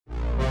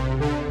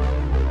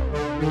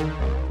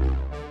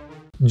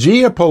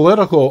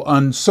Geopolitical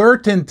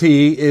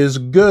uncertainty is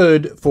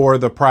good for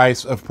the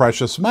price of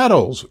precious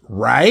metals,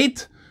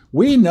 right?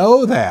 We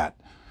know that.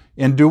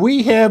 And do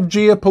we have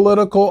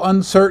geopolitical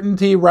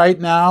uncertainty right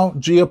now?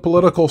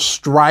 Geopolitical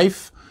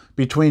strife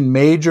between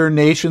major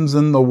nations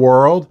in the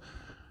world?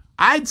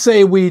 I'd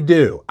say we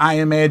do. I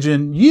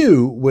imagine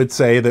you would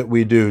say that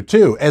we do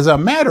too. As a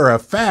matter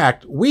of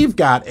fact, we've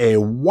got a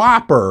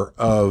whopper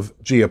of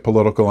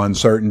geopolitical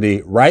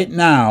uncertainty right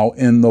now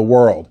in the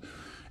world.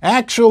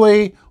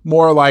 Actually,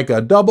 more like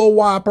a double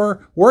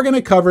whopper. We're going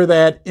to cover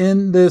that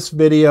in this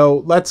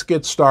video. Let's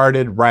get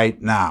started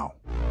right now.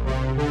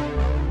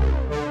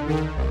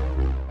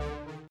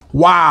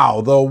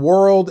 Wow, the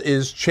world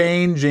is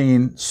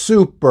changing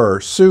super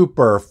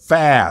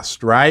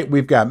fast, right?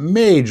 We've got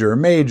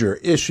major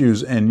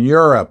issues in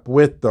Europe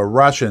with the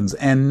Russians,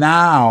 and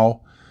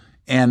now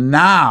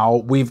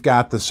we've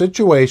got the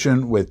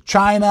situation with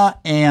China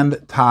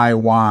and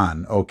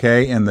Taiwan,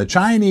 okay? And the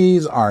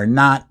Chinese are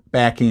not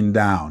backing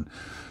down.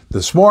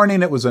 This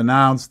morning it was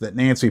announced that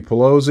Nancy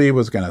Pelosi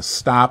was going to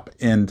stop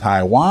in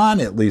Taiwan.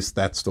 At least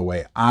that's the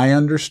way I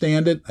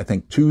understand it. I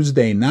think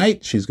Tuesday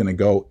night she's going to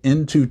go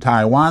into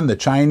Taiwan. The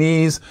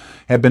Chinese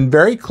have been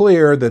very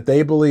clear that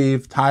they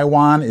believe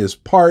Taiwan is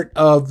part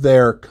of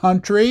their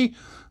country,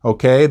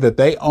 okay, that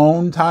they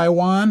own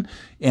Taiwan,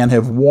 and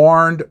have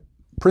warned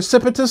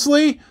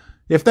precipitously,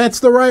 if that's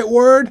the right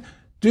word,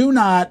 do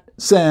not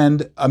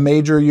send a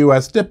major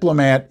U.S.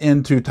 diplomat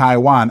into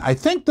Taiwan. I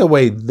think the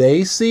way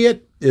they see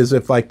it is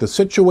if like the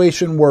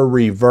situation were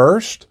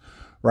reversed,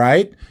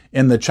 right?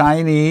 And the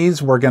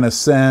Chinese were going to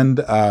send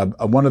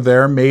one of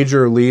their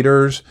major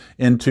leaders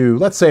into,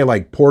 let's say,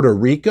 like Puerto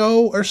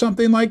Rico or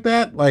something like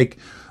that. Like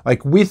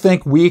we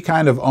think we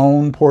kind of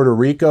own Puerto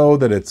Rico,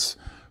 that it's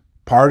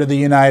part of the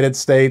United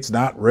States,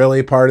 not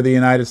really part of the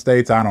United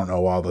States. I don't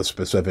know all the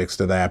specifics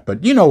to that,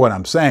 but you know what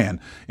I'm saying.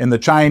 And the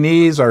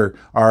Chinese are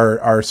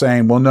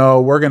saying, well, no,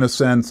 we're going to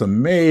send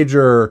some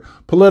major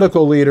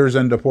political leaders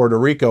into Puerto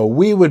Rico.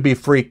 We would be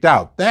freaked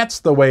out. That's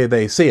the way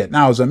they see it.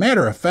 Now, as a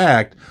matter of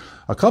fact,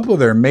 a couple of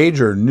their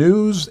major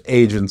news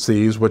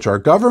agencies, which are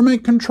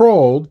government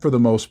controlled for the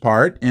most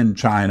part in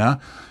China,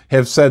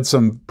 have said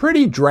some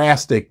pretty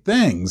drastic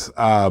things,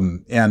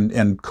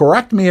 and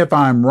correct me if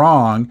I'm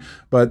wrong,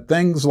 but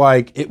things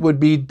like it would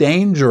be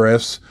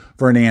dangerous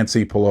for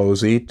Nancy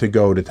Pelosi to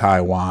go to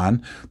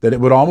Taiwan, that it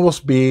would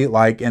almost be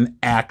like an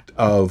act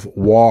of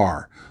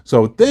war.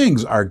 So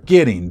things are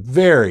getting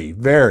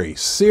very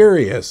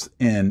serious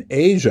in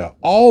Asia.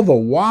 All the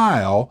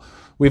while,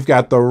 we've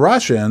got the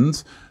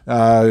Russians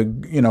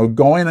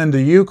going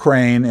into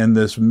Ukraine in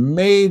this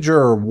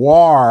major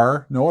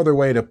war, no other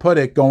way to put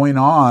it, going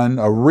on,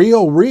 a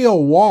real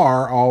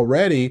war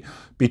already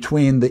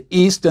between the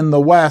East and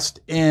the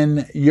West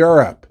in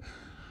Europe.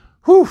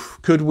 Whew,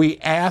 could we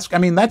ask? I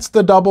mean, that's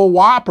the double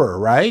whopper,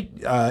 right?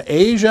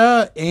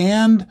 Asia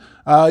and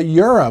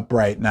Europe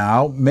right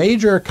now,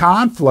 major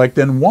conflict,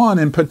 and one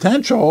in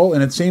potential,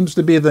 and it seems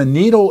to be the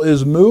needle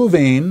is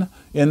moving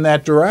in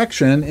that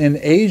direction in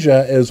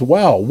Asia as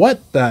well.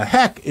 What the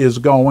heck is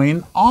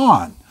going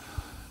on?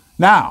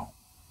 Now,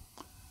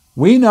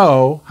 we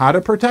know how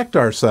to protect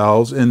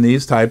ourselves in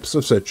these types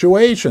of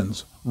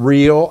situations.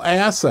 Real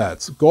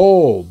assets,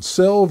 gold,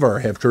 silver,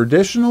 have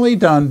traditionally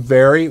done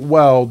very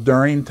well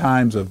during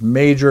times of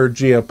major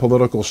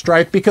geopolitical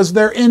strife because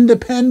they're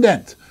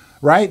independent,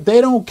 right?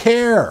 They don't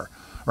care,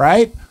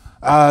 right?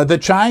 The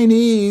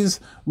Chinese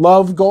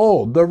love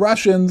gold. The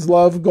Russians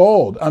love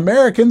gold.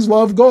 Americans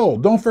love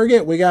gold. Don't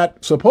forget, we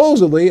got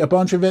supposedly a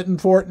bunch of it in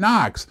Fort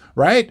Knox,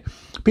 right?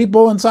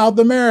 People in South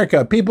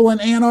America, people in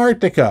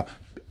Antarctica,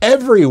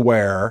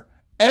 everywhere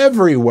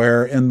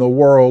in the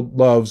world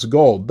loves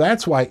gold.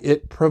 That's why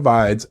it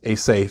provides a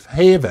safe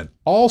haven.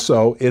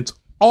 Also, it's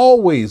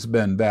always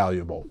been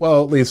valuable.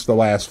 Well, at least the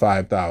last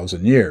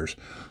 5,000 years.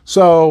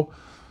 So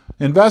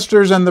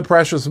investors in the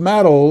precious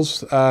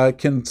metals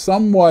can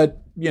somewhat,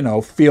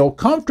 feel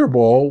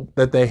comfortable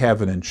that they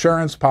have an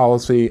insurance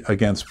policy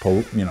against,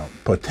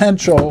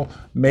 potential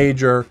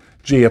major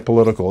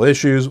geopolitical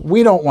issues.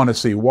 We don't want to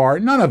see war.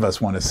 None of us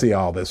want to see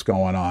all this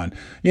going on.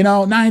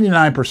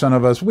 99%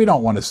 of us, we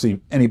don't want to see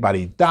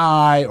anybody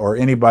die or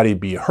anybody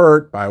be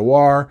hurt by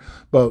war,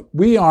 but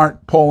we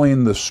aren't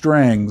pulling the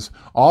strings.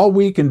 All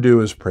we can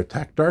do is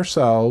protect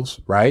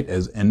ourselves, right?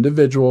 As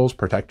individuals,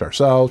 protect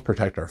ourselves,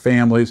 protect our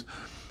families.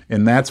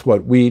 And that's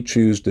what we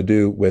choose to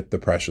do with the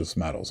precious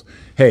metals.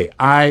 Hey,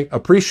 I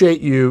appreciate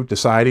you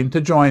deciding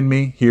to join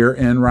me here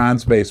in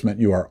Ron's Basement.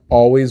 You are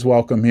always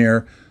welcome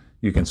here.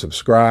 You can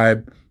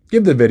subscribe,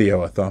 give the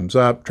video a thumbs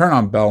up, turn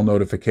on bell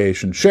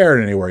notifications, share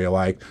it anywhere you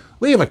like,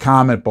 leave a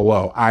comment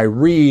below. I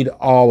read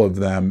all of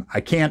them. I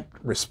can't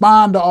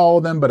respond to all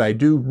of them, but I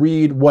do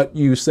read what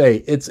you say.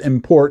 It's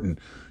important.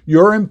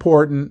 You're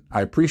important. I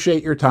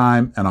appreciate your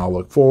time, and I'll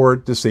look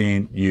forward to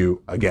seeing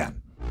you again.